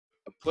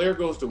player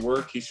goes to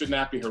work, he should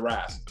not be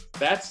harassed.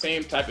 That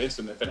same type of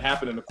incident, if it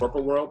happened in the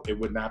corporate world, it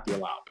would not be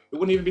allowed. It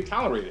wouldn't even be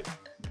tolerated.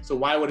 So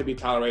why would it be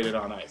tolerated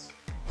on ice?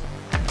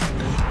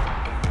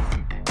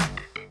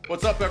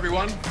 What's up,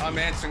 everyone? I'm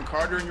Anson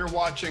Carter, and you're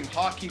watching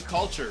Hockey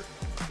Culture.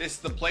 This is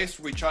the place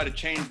where we try to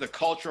change the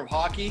culture of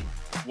hockey,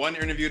 one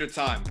interview at a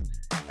time.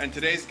 And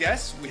today's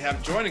guest, we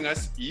have joining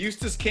us,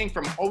 Eustace King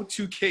from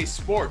O2K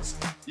Sports.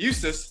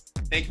 Eustace,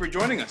 thank you for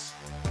joining us.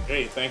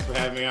 Hey, thanks for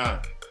having me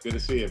on. Good to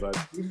see you, bud.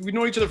 We've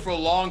known each other for a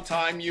long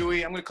time,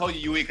 Yui. I'm going to call you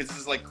Yui because this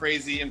is like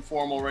crazy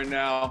informal right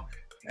now.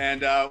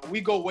 And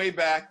we go way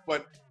back,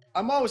 but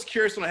I'm always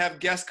curious when I have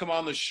guests come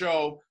on the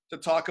show to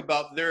talk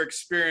about their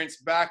experience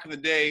back in the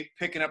day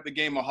picking up the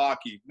game of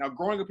hockey. Now,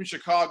 growing up in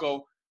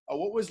Chicago,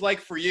 what was it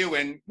like for you?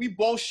 And we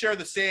both share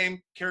the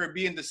same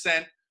Caribbean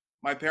descent.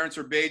 My parents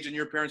are Bajan,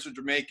 your parents are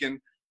Jamaican.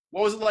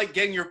 What was it like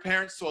getting your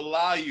parents to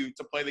allow you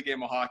to play the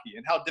game of hockey,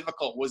 and how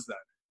difficult was that?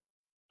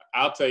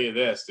 I'll tell you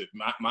this,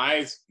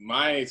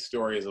 my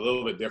story is a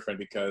little bit different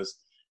because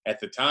at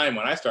the time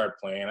when I started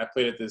playing, I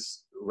played at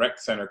this rec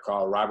center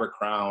called Robert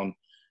Crown,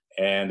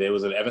 and it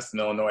was in Evanston,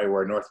 Illinois,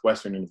 where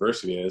Northwestern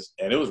University is,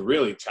 and it was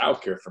really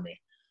childcare for me.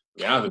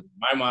 Yeah,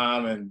 my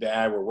mom and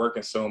dad were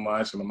working so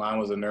much, and my mom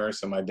was a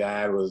nurse, and my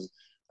dad was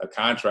a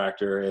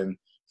contractor, and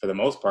for the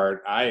most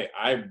part,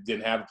 I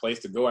didn't have a place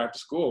to go after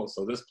school,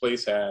 so this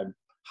place had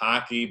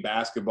hockey,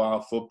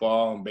 basketball,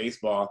 football, and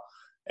baseball.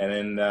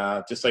 And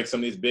then just like some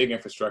of these big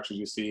infrastructures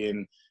you see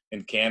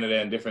in Canada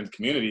and different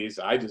communities,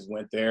 I just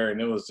went there, and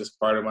it was just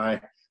part of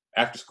my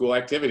after-school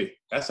activity.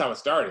 That's how it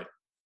started.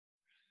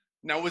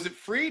 Now, was it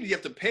free? Did you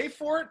have to pay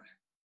for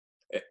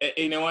it?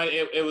 You know what?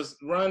 It was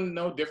run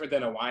no different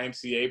than a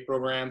YMCA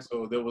program.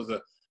 So there was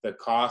the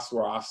costs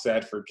were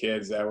offset for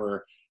kids that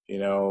were,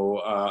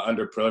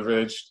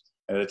 underprivileged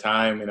at the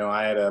time.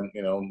 I had a,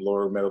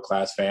 lower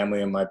middle-class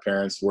family, and my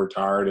parents worked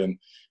hard and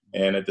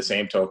at the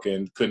same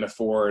token, couldn't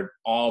afford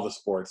all the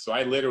sports. So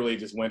I literally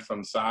just went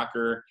from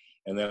soccer,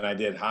 and then I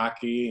did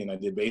hockey, and I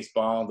did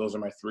baseball. Those are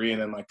my three.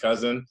 And then my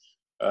cousin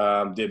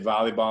did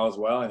volleyball as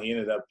well, and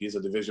he's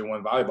a Division I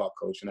volleyball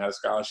coach and had a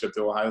scholarship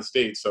to Ohio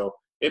State. So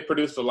it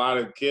produced a lot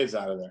of kids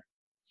out of there.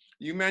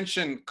 You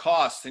mentioned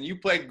cost, and you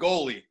played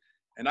goalie.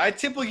 And I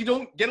typically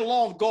don't get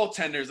along with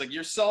goaltenders. Like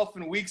yourself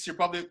and Weeks, you're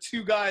probably the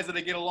two guys that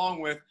I get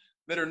along with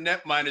that are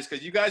netminders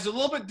because you guys are a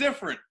little bit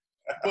different.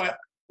 But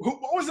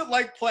what was it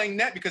like playing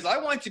net? Because I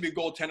wanted to be a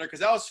goaltender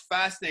because I was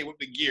fascinated with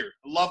the gear.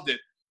 I loved it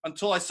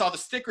until I saw the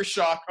sticker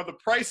shock of the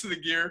price of the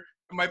gear.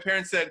 And my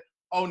parents said,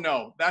 oh,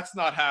 no, that's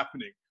not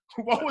happening.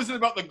 What was it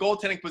about the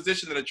goaltending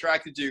position that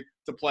attracted you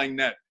to playing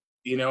net?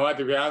 You know what?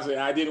 To be honest with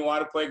you, I didn't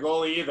want to play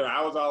goalie either.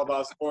 I was all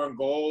about scoring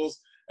goals.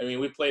 I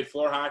mean, we played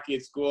floor hockey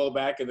at school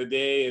back in the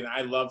day, and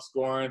I loved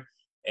scoring.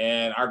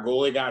 And our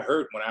goalie got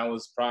hurt when I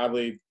was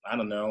probably,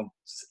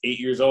 8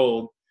 years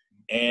old.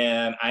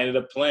 And I ended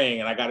up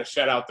playing, and I got a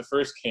shutout the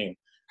first game.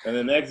 And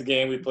the next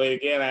game we played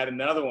again, I had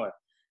another one.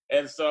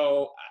 And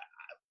so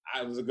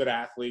I was a good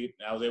athlete.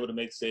 I was able to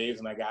make saves,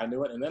 and I got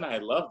into it. And then I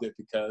loved it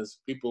because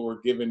people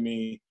were giving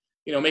me,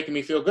 making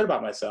me feel good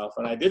about myself.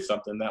 And I did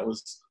something that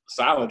was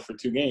solid for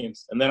 2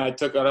 games. And then I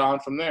took it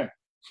on from there.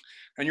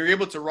 And you're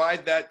able to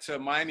ride that to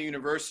Miami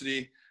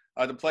University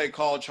to play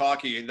college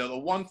hockey. The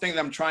one thing that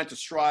I'm trying to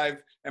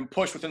strive and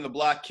push within the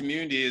Black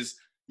community is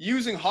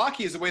using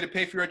hockey as a way to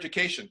pay for your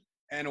education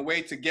and a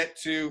way to get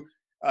to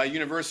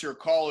university or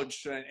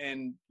college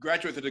and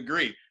graduate with a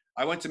degree.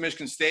 I went to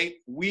Michigan State.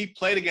 We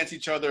played against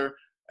each other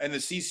in the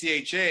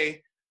CCHA.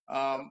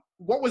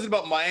 What was it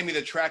about Miami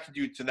that attracted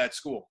you to that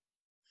school?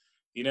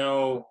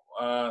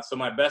 So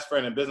my best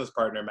friend and business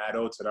partner, Matt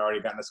Oates, had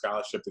already gotten a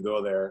scholarship to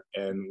go there.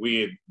 And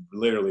we had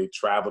literally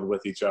traveled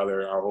with each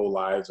other our whole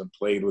lives and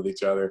played with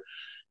each other,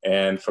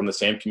 and from the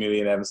same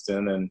community in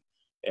Evanston.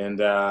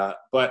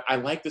 But I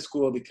liked the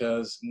school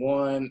because,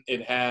 one,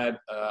 it had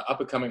an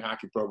up-and-coming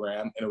hockey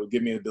program, and it would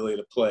give me the ability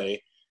to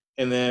play.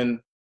 And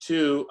then,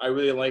 2, I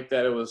really liked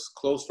that it was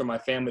close for my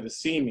family to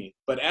see me.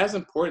 But as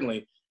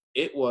importantly,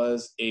 it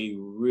was a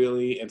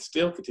really, and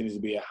still continues to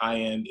be, a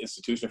high-end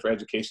institution for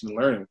education and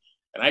learning.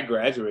 And I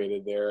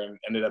graduated there and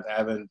ended up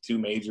having 2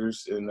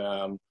 majors, and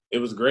it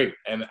was great.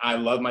 And I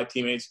love my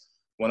teammates.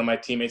 One of my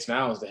teammates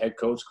now is the head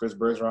coach, Chris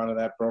Bergeron, of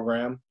that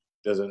program,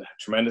 does a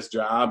tremendous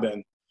job.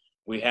 And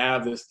we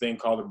have this thing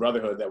called a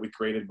brotherhood that we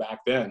created back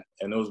then.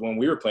 And it was when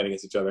we were playing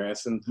against each other,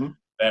 Anson,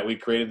 that we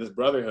created this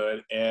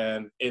brotherhood.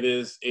 And it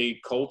is a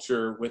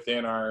culture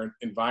within our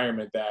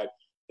environment that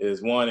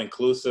is, one,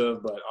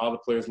 inclusive, but all the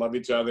players love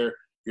each other.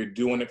 You're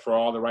doing it for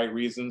all the right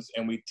reasons.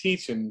 And we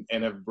teach and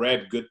have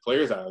bred good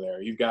players out of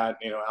there. You've got,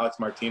 Alex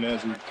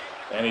Martinez, who's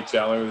an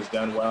NHLer, who's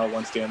done well,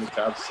 won Stanley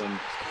Cups. And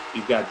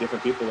you've got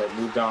different people that have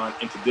moved on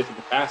into different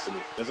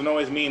capacities. Doesn't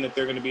always mean that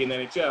they're going to be in the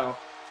NHL,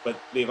 but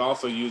they've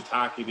also used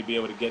hockey to be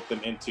able to get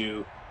them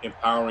into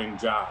empowering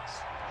jobs.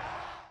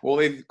 Well,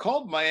 they've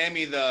called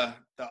Miami the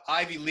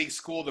Ivy League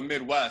school of the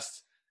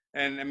Midwest.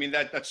 And, I mean,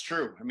 that's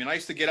true. I mean, I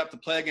used to get up to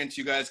play against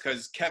you guys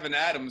because Kevin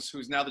Adams,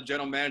 who's now the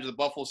general manager of the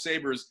Buffalo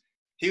Sabres,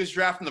 he was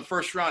drafted in the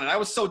first round. And I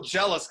was so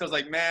jealous because,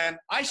 like, man,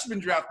 I should have been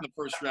drafted in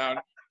the first round.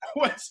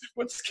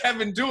 what's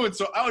Kevin doing?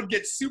 So I would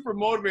get super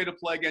motivated to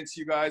play against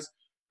you guys.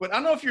 But I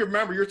don't know if you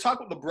remember, you're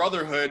talking about the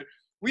brotherhood.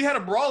 We had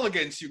a brawl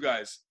against you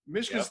guys.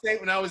 Michigan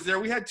State, when I was there,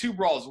 we had 2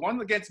 brawls. One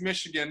against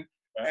Michigan,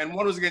 and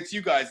one was against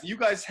you guys. You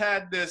guys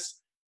had this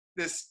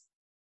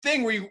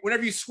thing where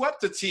whenever you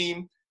swept a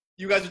team,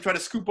 you guys would try to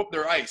scoop up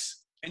their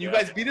ice. And you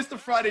guys beat us the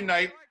Friday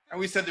night, and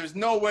we said there's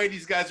no way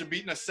these guys are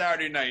beating us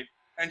Saturday night.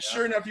 And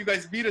sure enough, you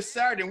guys beat us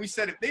Saturday, and we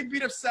said if they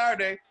beat us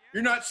Saturday,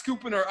 you're not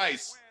scooping our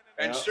ice.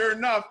 And sure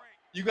enough,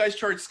 you guys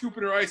started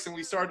scooping our ice, and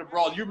we started to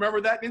brawl. Do you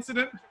remember that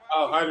incident?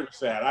 Oh,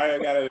 100%. I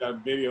got it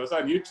on video. It's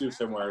on YouTube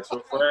somewhere.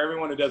 So for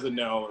everyone who doesn't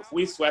know, if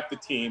we swept the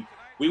team,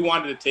 we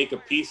wanted to take a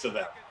piece of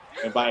them.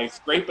 And by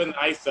scraping the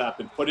ice up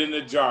and put it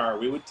in a jar,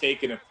 we would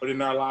take it and put it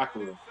in our locker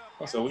room.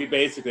 So we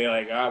basically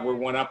we're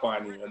one up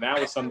on you. And that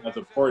was something that's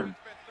important.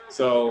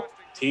 So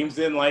teams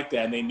didn't like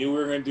that, and they knew we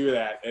were going to do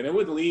that. And it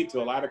would lead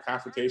to a lot of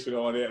confrontation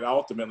on it and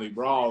ultimately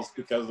brawls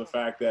because of the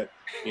fact that,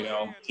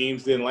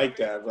 teams didn't like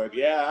that. But,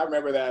 yeah, I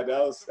remember that.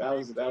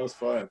 That was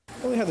fun.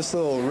 We had this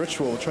little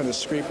ritual trying to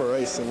scrape our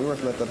ice, and we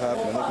weren't going to let that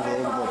happen. I think we had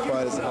a little bit more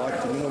pride as a hockey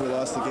team. Even though we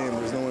lost the game,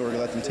 there's no way we were going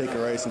to let them take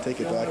our ice and take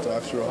it back to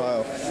Oxford,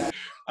 Ohio.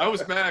 I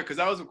was mad because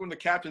I was one of the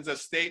captains at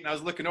State, and I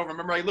was looking over.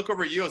 Remember, I look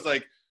over at you. I was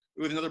like,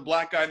 with another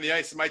black guy on the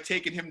ice, am I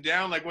taking him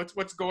down? Like,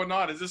 what's going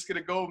on? Is this going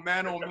to go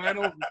mano?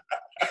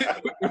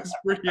 It was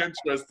pretty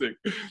interesting.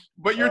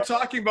 But you're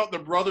talking about the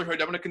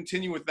brotherhood. I'm going to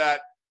continue with that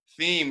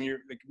theme. You're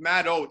like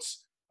Matt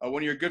Oates,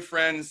 one of your good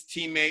friends,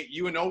 teammate.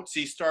 You and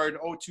Oatesy started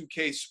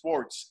O2K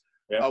Sports.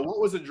 Yeah. What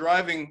was the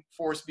driving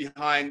force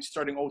behind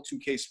starting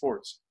O2K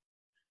Sports?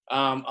 A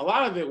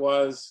lot of it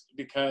was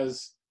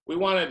because we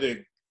wanted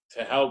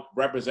to help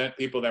represent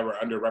people that were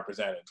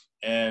underrepresented.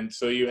 And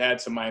so you had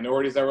some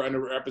minorities that were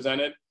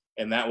underrepresented,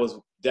 and that was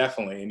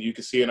definitely, and you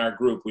can see in our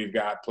group, we've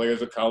got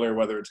players of color,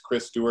 whether it's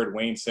Chris Stewart,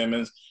 Wayne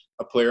Simmons.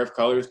 A player of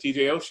color is TJ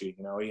Oshie.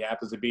 He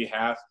happens to be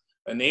half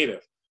a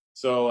native.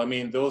 So,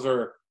 those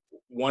are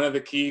one of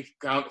the key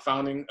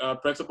founding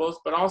principles,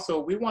 but also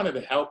we wanted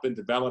to help and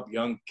develop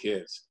young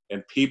kids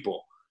and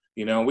people.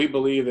 We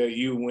believe that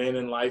you win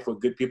in life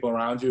with good people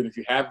around you, and if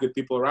you have good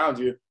people around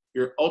you,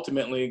 you're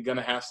ultimately going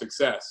to have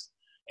success.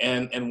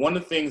 And one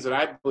of the things that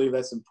I believe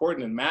that's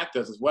important, and Matt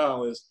does as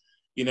well, is,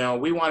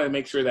 we want to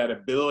make sure that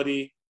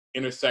ability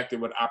intersected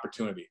with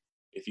opportunity.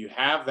 If you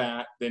have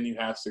that, then you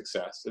have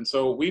success. And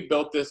so we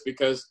built this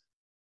because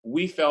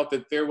we felt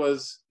that there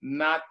was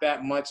not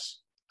that much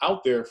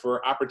out there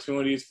for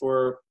opportunities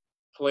for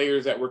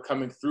players that were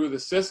coming through the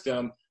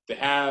system to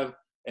have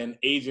an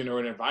agent or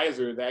an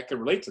advisor that could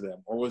relate to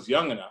them or was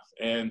young enough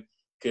and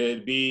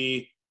could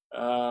be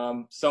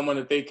someone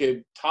that they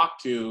could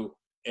talk to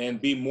and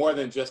be more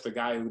than just a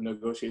guy who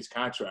negotiates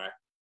contract.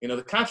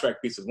 The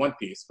contract piece is one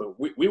piece, but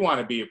we want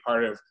to be a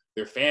part of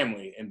their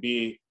family and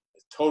be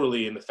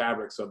totally in the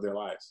fabrics of their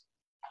lives.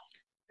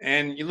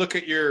 And you look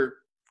at your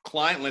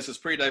client list, it's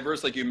pretty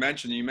diverse, like you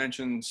mentioned. You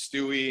mentioned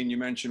Stewie and you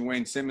mentioned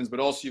Wayne Simmons, but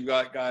also you've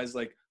got guys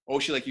like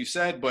Oshie, like you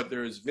said, but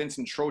there's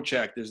Vincent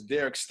Trocheck, there's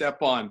Derek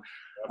Stepan.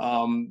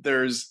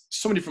 There's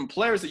so many different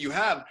players that you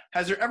have.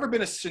 Has there ever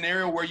been a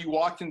scenario where you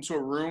walked into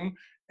a room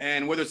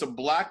and whether it's a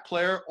black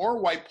player or a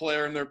white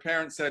player and their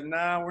parents said,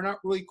 nah, we're not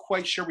really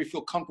quite sure we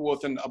feel comfortable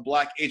with a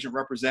black agent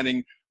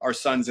representing our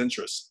son's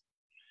interests?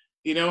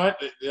 You know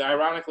what?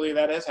 Ironically,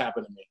 that has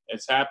happened to me.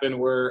 It's happened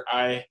where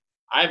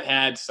I've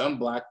had some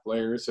black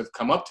players have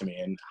come up to me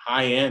and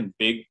high-end,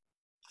 big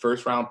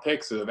first-round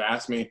picks that have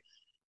asked me,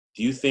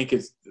 do you think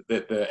it's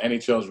that the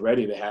NHL is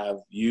ready to have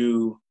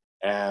you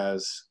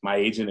as my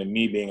agent and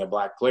me being a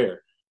black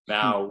player?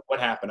 Now,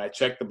 what happened? I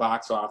checked the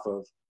box off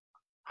of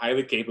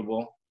highly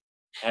capable,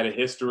 had a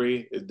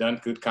history, has done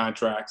good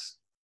contracts.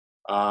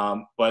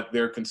 But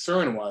their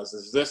concern was,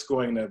 is this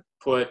going to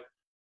put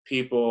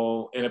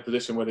people in a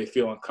position where they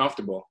feel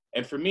uncomfortable?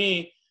 And for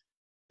me,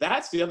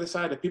 that's the other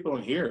side that people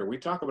don't hear. We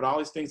talk about all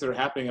these things that are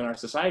happening in our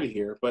society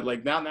here, but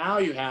like now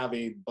you have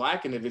a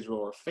black individual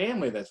or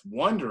family that's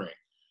wondering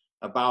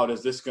about,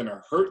 is this going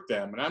to hurt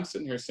them? And I'm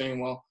sitting here saying,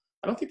 well,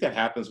 I don't think that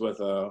happens with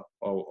a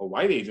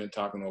white agent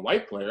talking to a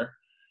white player.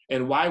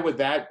 And why would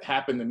that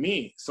happen to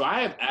me? So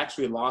I have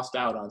actually lost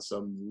out on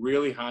some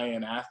really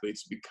high-end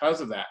athletes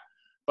because of that.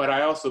 But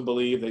I also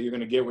believe that you're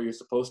going to get what you're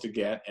supposed to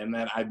get, and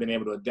that I've been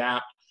able to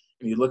adapt.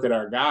 And you look at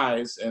our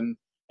guys, and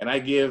I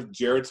give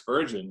Jared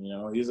Spurgeon,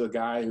 he's a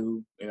guy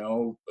who,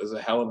 is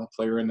a hell of a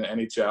player in the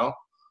NHL.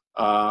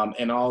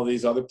 And all of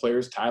these other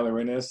players, Tyler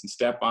Innes and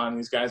Stepan,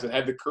 these guys that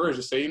had the courage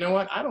to say, you know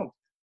what,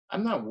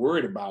 I'm not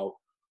worried about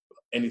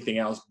anything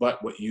else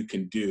but what you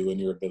can do and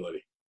your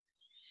ability.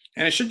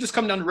 And it should just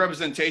come down to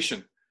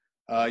representation.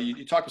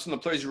 You talk about some of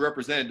the players you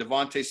represented,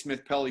 Devontae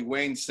Smith-Pelly,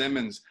 Wayne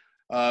Simmons.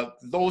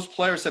 Those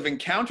players have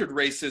encountered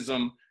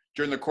racism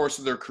during the course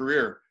of their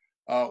career.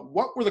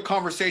 What were the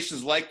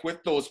conversations like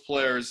with those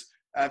players?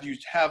 Have you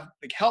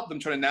helped them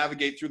try to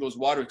navigate through those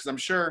waters? Because I'm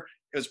sure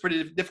it was a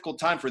pretty difficult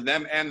time for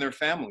them and their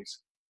families.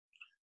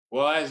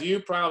 Well, as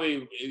you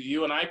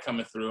and I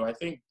coming through, I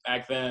think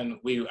back then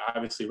we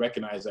obviously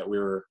recognized that we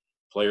were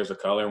players of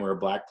color and we were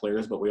black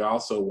players, but we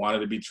also wanted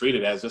to be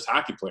treated as just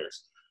hockey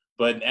players.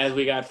 But as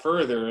we got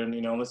further, and,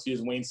 let's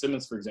use Wayne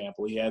Simmons, for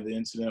example, he had the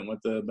incident with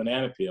the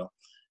banana peel.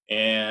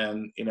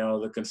 And,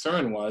 the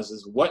concern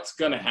is what's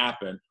going to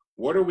happen?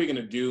 What are we going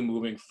to do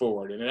moving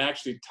forward? And it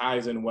actually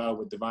ties in well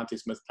with Devontae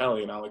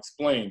Smith-Pelly, and I'll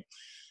explain.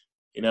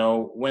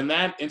 When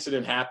that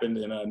incident happened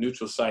in a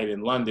neutral site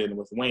in London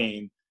with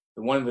Wayne,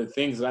 one of the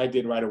things that I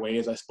did right away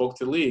is I spoke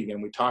to the league,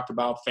 and we talked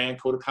about fan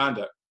code of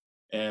conduct.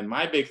 And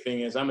my big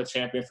thing is I'm a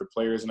champion for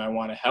players, and I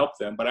want to help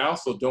them, but I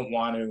also don't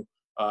want to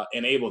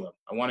enable them.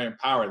 I want to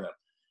empower them.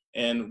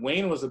 And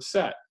Wayne was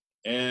upset,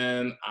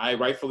 and I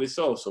rightfully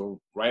so. So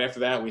right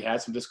after that, we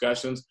had some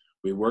discussions.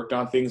 We worked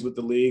on things with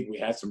the league. We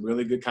had some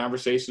really good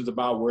conversations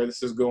about where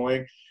this is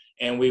going,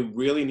 and we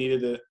really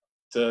needed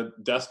to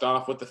dust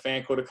off what the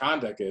fan code of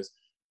conduct is.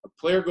 A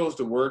player goes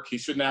to work, he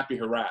should not be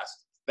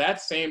harassed.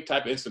 That same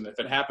type of incident,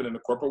 if it happened in the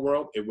corporate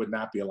world, it would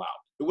not be allowed.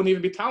 It wouldn't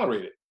even be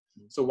tolerated.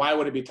 So why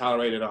would it be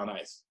tolerated on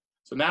ice?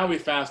 So now we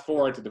fast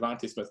forward to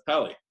Devontae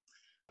Smith-Pelly.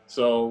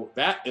 So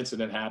that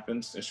incident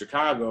happens in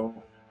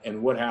Chicago,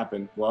 and what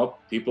happened? Well,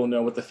 people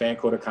know what the fan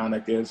code of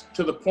conduct is,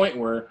 to the point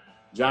where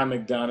John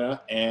McDonough,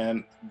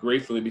 and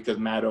gratefully because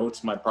Matt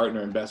Oates, my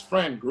partner and best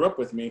friend, grew up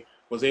with me,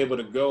 was able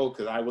to go,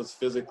 because I was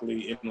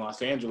physically in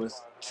Los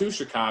Angeles, to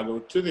Chicago,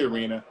 to the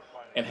arena,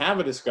 and have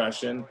a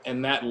discussion,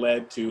 and that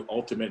led to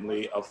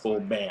ultimately a full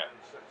ban.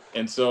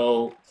 And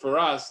so for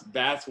us,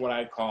 that's what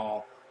I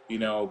call,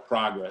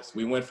 progress.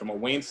 We went from a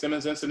Wayne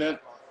Simmons incident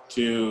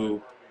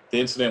to the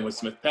incident with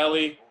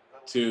Smith-Pelly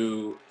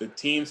to the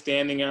team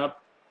standing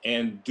up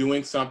and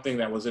doing something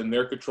that was in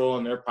their control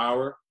and their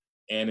power,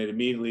 and it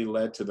immediately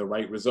led to the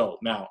right result.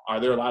 Now, are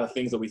there a lot of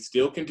things that we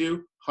still can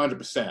do?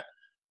 100%.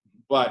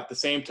 But at the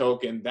same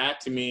token, that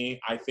to me,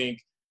 I think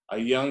a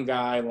young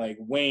guy like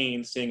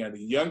Wayne, seeing a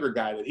younger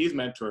guy that he's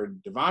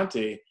mentored,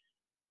 Devontae,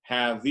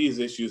 have these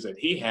issues that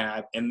he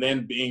had, and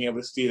then being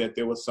able to see that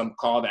there was some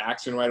call to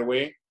action right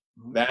away,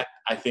 that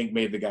I think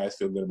made the guys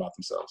feel good about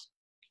themselves.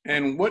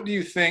 And what do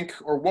you think,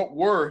 or what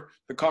were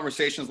the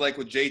conversations like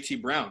with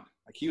JT Brown?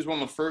 Like, he was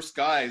one of the first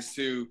guys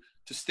to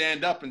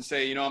stand up and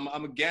say,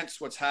 I'm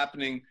against what's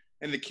happening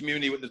in the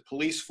community with the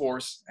police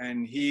force,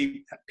 and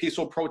he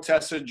peaceful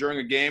protested during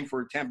a game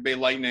for Tampa Bay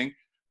Lightning.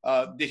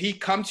 Did he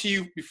come to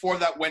you before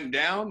that went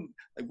down?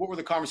 Like, what were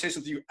the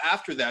conversations with you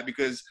after that?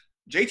 Because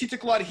JT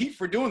took a lot of heat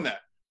for doing that,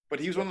 but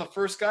he was one of the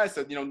first guys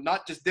that,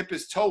 not just dip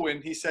his toe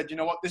in. He said,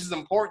 this is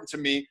important to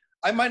me.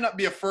 I might not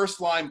be a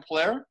first-line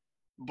player,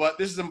 but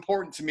this is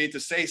important to me to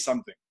say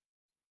something.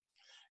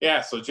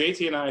 Yeah, so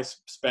JT and I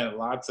spent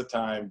lots of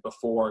time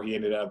before he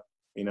ended up,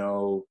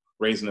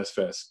 raising his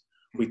fist.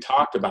 We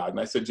talked about it, and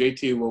I said,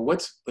 JT, well,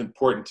 what's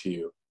important to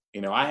you?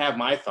 I have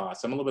my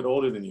thoughts. I'm a little bit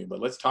older than you, but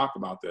let's talk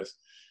about this.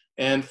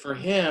 And for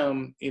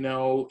him,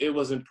 it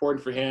was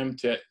important for him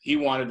he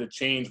wanted to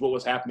change what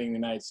was happening in the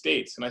United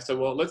States. And I said,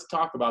 well, let's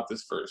talk about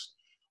this first.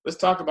 Let's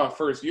talk about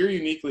first, you're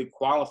uniquely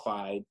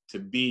qualified to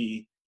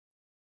be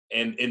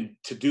and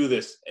to do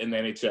this in the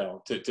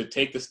NHL, to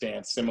take the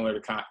stance similar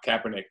to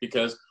Kaepernick,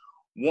 because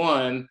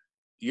one,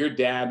 your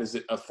dad is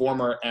a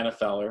former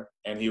NFLer,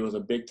 and he was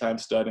a big-time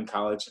stud in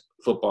college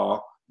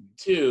football.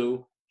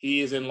 Two,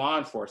 he is in law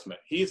enforcement.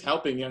 He's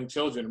helping young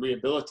children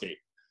rehabilitate.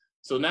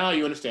 So now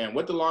you understand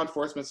what the law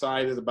enforcement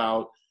side is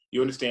about.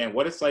 You understand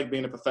what it's like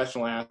being a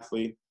professional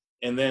athlete,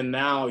 and then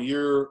now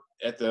you're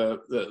at the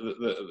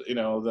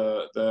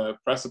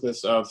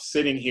precipice of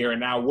sitting here.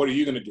 And now, what are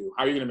you going to do?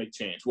 How are you going to make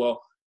change?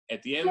 Well,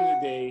 at the end of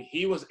the day,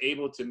 he was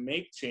able to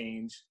make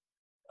change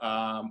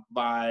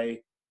by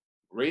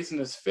raising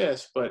his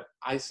fist. But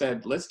I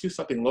said, let's do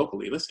something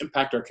locally. Let's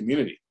impact our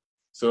community.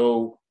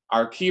 So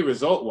our key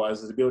result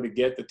was to be able to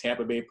get the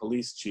Tampa Bay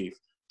police chief,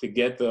 to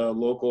get the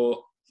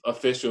local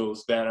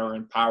officials that are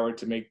empowered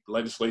to make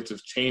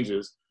legislative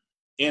changes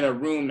in a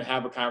room to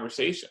have a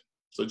conversation.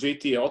 So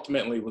JT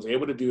ultimately was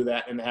able to do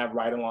that and have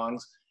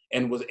ride-alongs,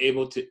 and was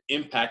able to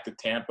impact the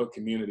Tampa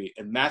community.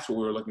 And that's what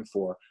we were looking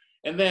for.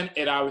 And then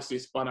it obviously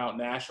spun out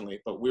nationally,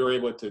 but we were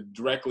able to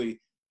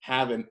directly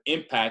have an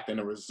impact and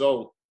a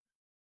result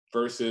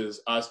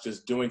versus us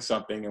just doing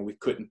something and we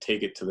couldn't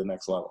take it to the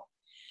next level.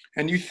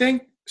 And you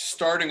think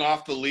starting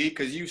off the league,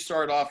 because you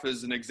started off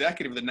as an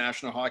executive of the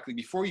National Hockey League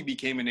before you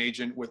became an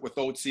agent with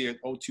OTC at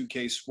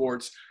O2K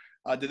Sports,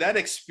 did that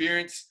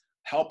experience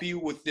help you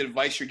with the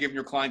advice you're giving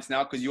your clients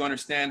now, because you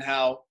understand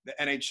how the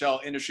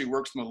NHL industry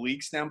works from a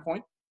league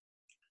standpoint?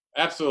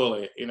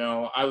 Absolutely.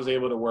 I was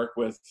able to work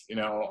with,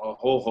 a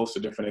whole host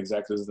of different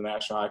executives of the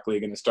National Hockey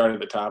League, and it started at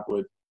the top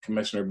with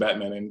Commissioner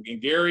Bettman.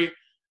 And Gary,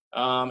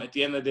 at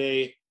the end of the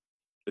day,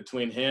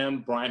 between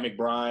him, Brian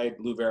McBride,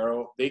 Lou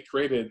Vero, they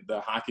created the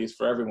Hockey is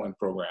for Everyone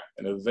program.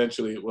 And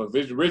originally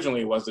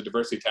was the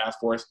Diversity Task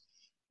Force.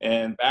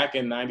 And back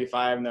in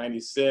 95,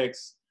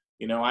 96,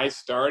 I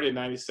started in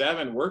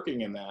 97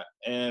 working in that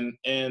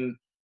and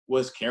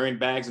was carrying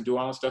bags and doing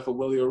all the stuff with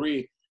Willie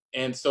O'Ree.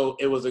 And so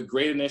it was a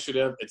great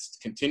initiative. It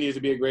continues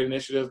to be a great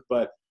initiative,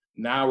 but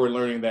now we're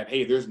learning that,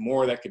 hey, there's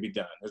more that could be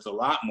done. There's a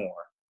lot more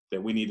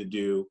that we need to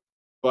do.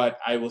 But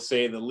I will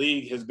say the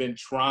league has been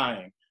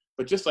trying.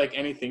 But just like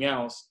anything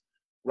else,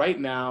 right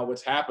now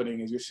what's happening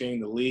is you're seeing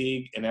the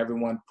league and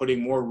everyone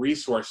putting more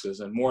resources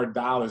and more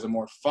dollars and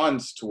more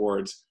funds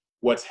towards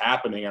what's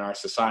happening in our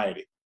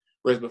society.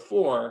 Whereas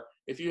before,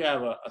 if you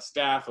have a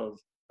staff of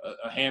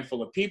a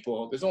handful of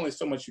people, there's only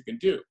so much you can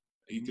do.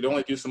 You could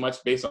only do so much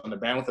based on the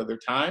bandwidth of their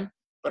time,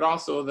 but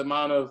also the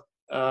amount of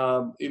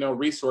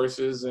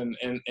resources and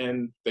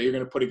that you're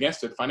going to put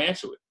against it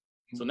financially.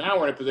 So now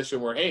we're in a position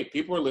where, hey,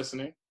 people are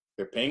listening,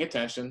 they're paying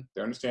attention,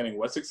 they're understanding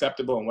what's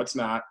acceptable and what's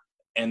not.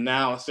 And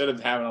now instead of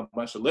having a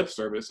bunch of lip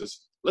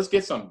services, let's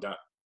get something done.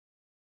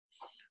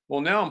 Well,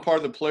 now I'm part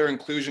of the Player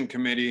Inclusion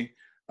Committee.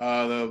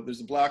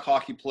 There's a Black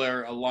Hockey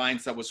Player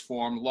Alliance that was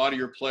formed. A lot of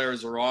your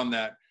players are on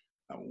that.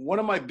 One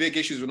of my big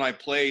issues when I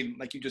played,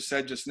 like you just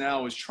said just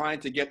now, is trying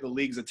to get the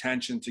league's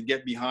attention to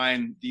get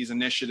behind these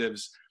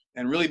initiatives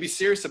and really be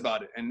serious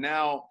about it. And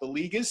now the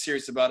league is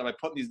serious about it by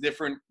putting these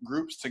different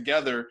groups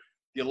together.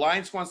 The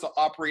Alliance wants to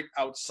operate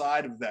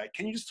outside of that.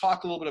 Can you just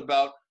talk a little bit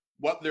about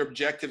what their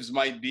objectives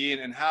might be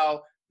and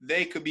how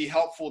they could be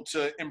helpful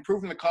to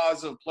improving the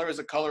cause of players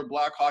of color,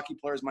 Black hockey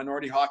players,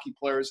 minority hockey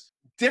players,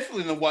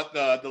 differently than what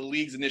the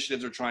league's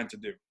initiatives are trying to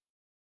do?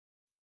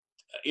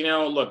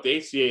 Look, the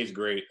HCA is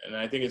great, and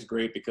I think it's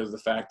great because the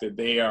fact that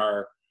they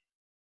are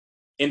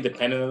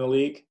independent of the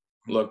league.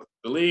 Look,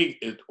 the league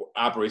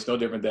operates no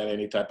different than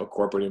any type of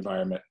corporate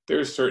environment.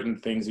 There's certain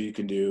things that you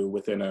can do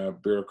within a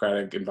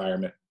bureaucratic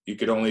environment. You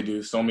could only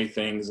do so many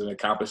things and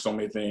accomplish so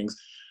many things.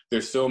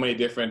 There's so many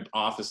different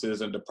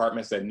offices and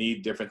departments that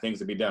need different things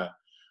to be done.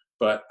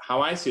 But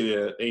how I see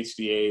the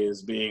HDA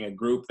is being a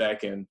group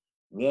that can,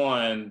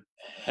 one,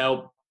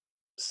 help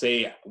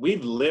say,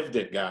 we've lived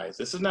it, guys.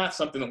 This is not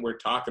something that we're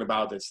talking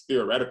about that's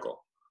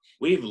theoretical.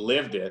 We've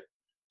lived it.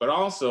 But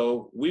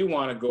also, we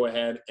want to go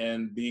ahead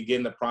and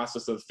begin the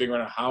process of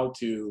figuring out how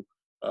to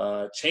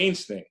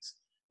change things,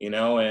 and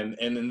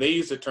then they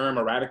use the term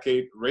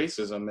eradicate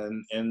racism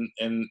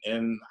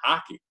in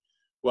hockey.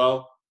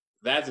 Well,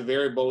 that's a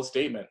very bold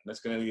statement.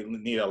 That's going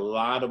to need a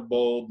lot of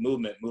bold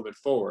movement moving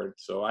forward.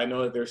 So I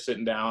know that they're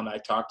sitting down. I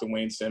talked to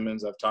Wayne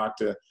Simmons. I've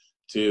talked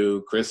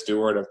to Chris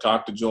Stewart. I've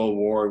talked to Joel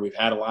Ward. We've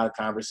had a lot of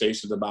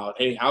conversations about,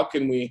 hey, how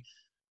can we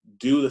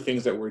do the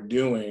things that we're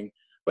doing?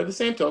 But at the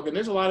same token,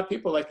 there's a lot of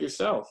people like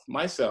yourself,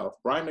 myself,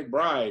 Brian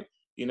McBride.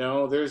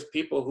 There's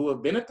people who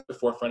have been at the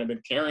forefront, have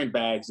been carrying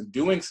bags and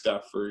doing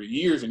stuff for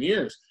years and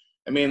years.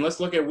 I mean, let's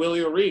look at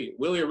Willie O'Ree.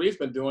 Willie O'Ree's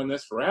been doing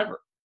this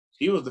forever.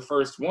 He was the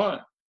first one,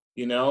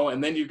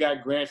 and then you've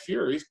got Grant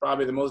Fuhr. He's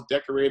probably the most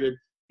decorated,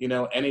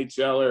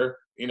 NHLer,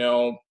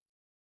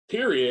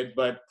 period,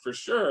 but for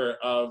sure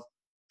of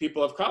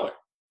people of color.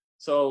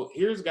 So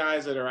here's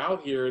guys that are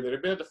out here that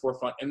have been at the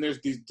forefront, and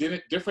there's these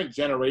different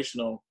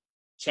generational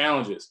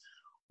challenges.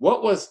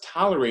 What was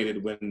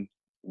tolerated when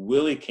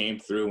Willie came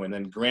through and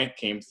then Grant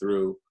came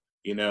through,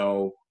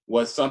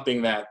 was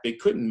something that they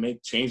couldn't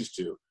make changes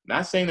to.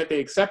 Not saying that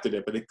they accepted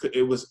it, but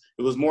it was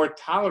more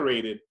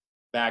tolerated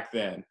back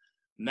then.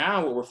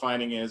 Now what we're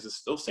finding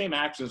is those same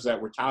actions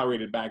that were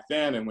tolerated back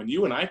then and when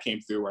you and I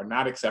came through are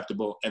not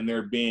acceptable, and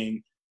they're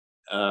being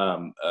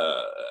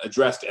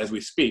addressed as we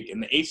speak.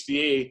 And the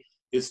HDA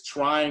is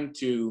trying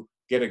to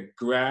get a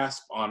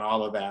grasp on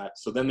all of that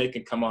so then they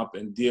can come up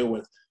and deal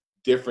with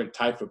different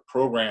type of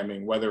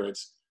programming, whether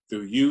it's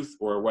through youth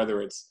or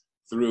whether it's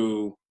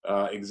through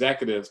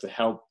executives to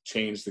help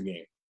change the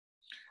game.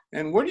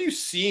 And what are you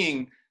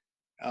seeing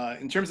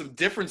in terms of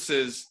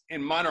differences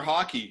in minor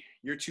hockey?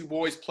 Your two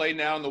boys play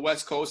now on the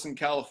West Coast in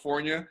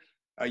California.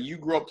 You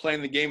grew up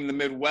playing the game in the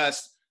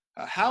Midwest.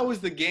 How has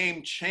the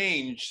game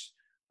changed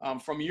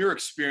from your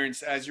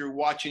experience as you're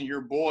watching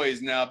your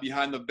boys now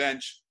behind the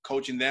bench,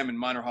 coaching them in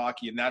minor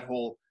hockey and that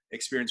whole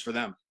experience for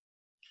them?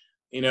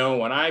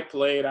 When I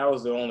played, I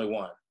was the only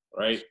one,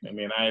 right? I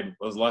mean, I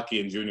was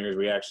lucky in juniors.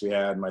 We actually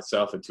had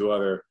myself and two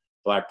other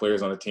Black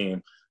players on the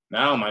team.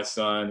 Now my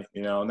son,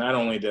 not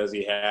only does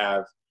he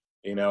have,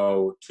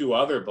 two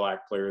other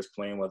Black players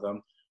playing with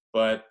him,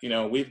 but,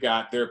 we've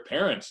got their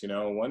parents.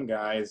 One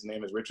guy, his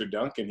name is Richard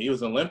Duncan. He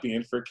was an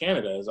Olympian for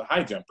Canada as a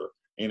high jumper,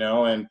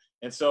 and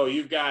so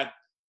you've got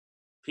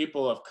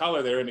people of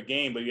color that are in the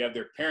game, but you have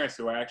their parents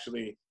who are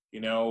actually,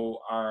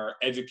 are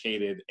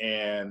educated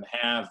and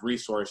have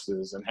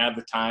resources and have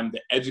the time to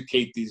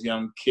educate these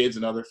young kids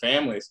and other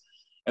families.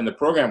 And the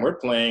program we're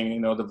playing,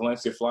 the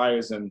Valencia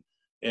Flyers in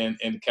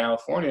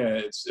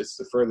California, it's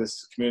the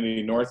furthest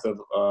community north of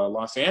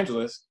Los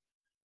Angeles.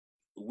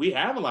 We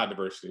have a lot of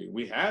diversity.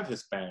 We have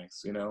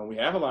Hispanics, we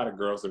have a lot of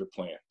girls that are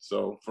playing.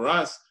 So for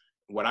us,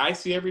 what I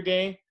see every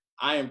day,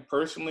 I am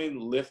personally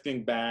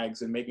lifting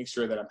bags and making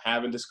sure that I'm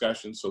having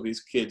discussions so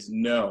these kids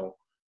know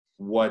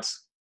what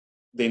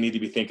they need to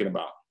be thinking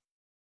about.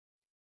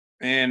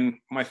 And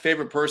my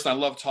favorite person I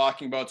love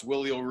talking about is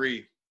Willie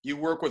O'Ree. You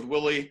work with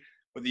Willie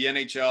with the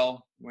NHL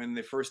when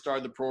they first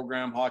started the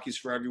program, Hockey's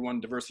for Everyone,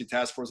 Diversity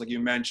Task Force, like you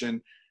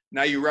mentioned.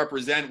 Now you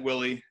represent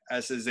Willie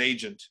as his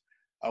agent.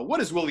 What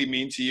does Willie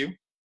mean to you?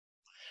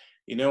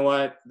 You know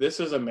what? This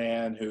is a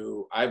man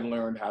who I've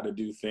learned how to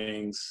do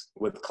things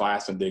with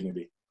class and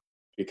dignity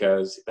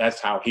because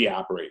that's how he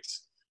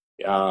operates.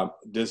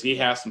 Does he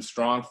have some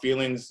strong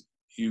feelings?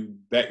 You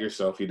bet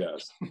yourself he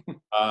does.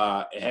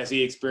 Has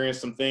he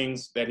experienced some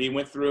things that he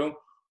went through?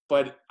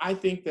 But I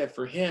think that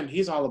for him,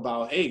 he's all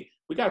about, hey,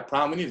 we got a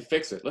problem. We need to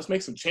fix it. Let's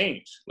make some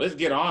change. Let's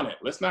get on it.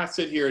 Let's not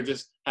sit here and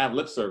just have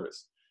lip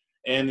service.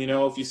 And, you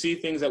know, if you see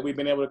things that we've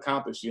been able to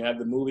accomplish, you have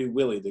the movie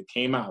Willie that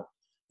came out,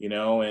 you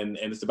know, and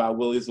it's about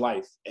Willie's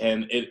life.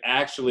 And it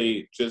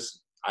actually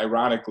just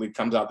ironically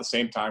comes out the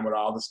same time with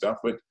all the stuff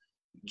with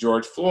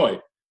George Floyd.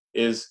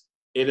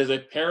 It is a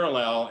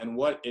parallel, and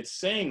what it's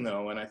saying,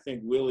 though, and I think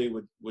Willie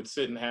would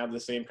sit and have the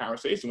same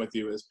conversation with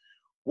you, is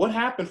what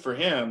happened for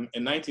him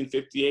in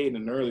 1958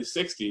 and the early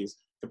 60s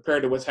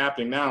compared to what's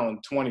happening now in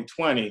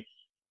 2020,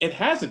 it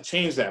hasn't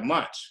changed that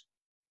much.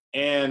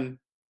 And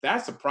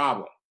that's a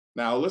problem.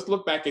 Now, let's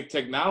look back at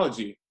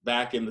technology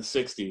back in the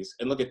 60s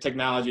and look at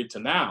technology to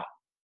now.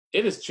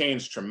 It has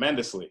changed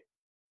tremendously.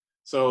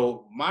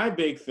 So my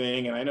big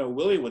thing, and I know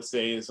Willie would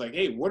say, is like,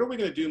 hey, what are we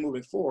going to do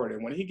moving forward?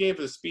 And when he gave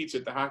his speech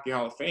at the Hockey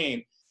Hall of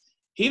Fame,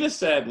 he just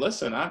said,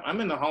 listen, I'm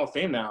in the Hall of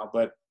Fame now,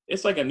 but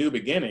it's like a new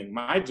beginning.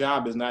 My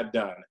job is not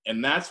done.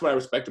 And that's what I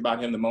respect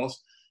about him the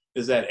most,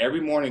 is that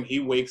every morning he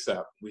wakes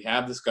up, we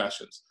have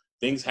discussions.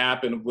 Things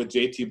happen with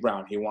JT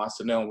Brown. He wants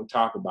to know, and we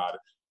talk about it.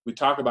 We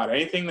talk about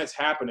anything that's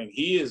happening.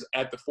 He is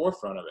at the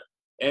forefront of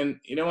it. And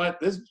you know what?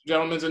 This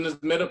gentleman's in his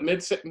mid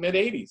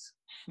 80s.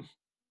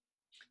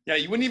 Yeah,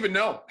 you wouldn't even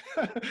know.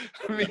 I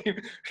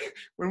mean,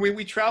 when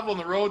we travel on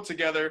the road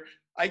together,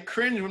 I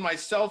cringe when my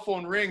cell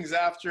phone rings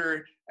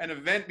after an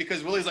event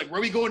because Willie's like, where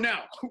are we going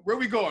now? Where are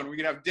we going? We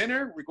can have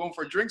dinner? We're going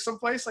for a drink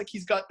someplace? Like,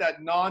 he's got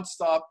that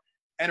nonstop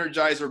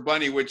Energizer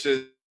Bunny, which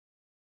has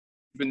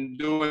been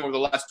doing over the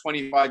last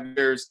 25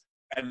 years,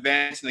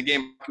 advancing the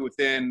game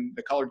within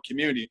the colored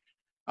community.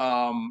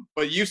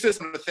 But Eustace,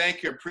 I'm going to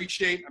thank you.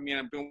 Appreciate. I mean,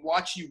 I've been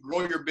watching you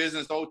grow your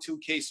business,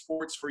 O2K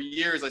Sports, for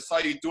years. I saw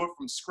you do it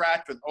from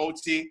scratch with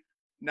OT.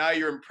 Now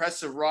your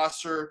impressive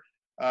roster.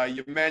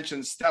 You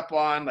mentioned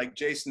Stepan, like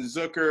Jason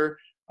Zucker,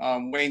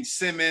 Wayne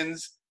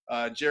Simmons,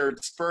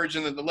 Jared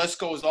Spurgeon, and the list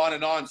goes on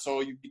and on. So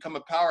you've become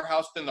a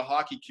powerhouse within the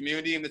hockey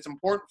community, and it's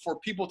important for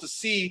people to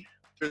see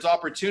there's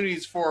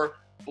opportunities for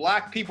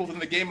Black people in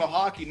the game of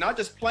hockey, not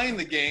just playing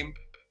the game,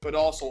 but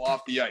also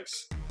off the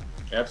ice.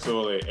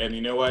 Absolutely. And you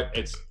know what?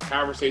 It's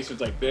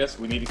conversations like this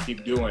we need to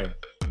keep doing.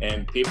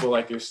 And people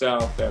like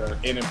yourself that are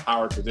in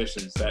empowered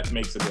positions, that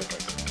makes a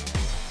difference.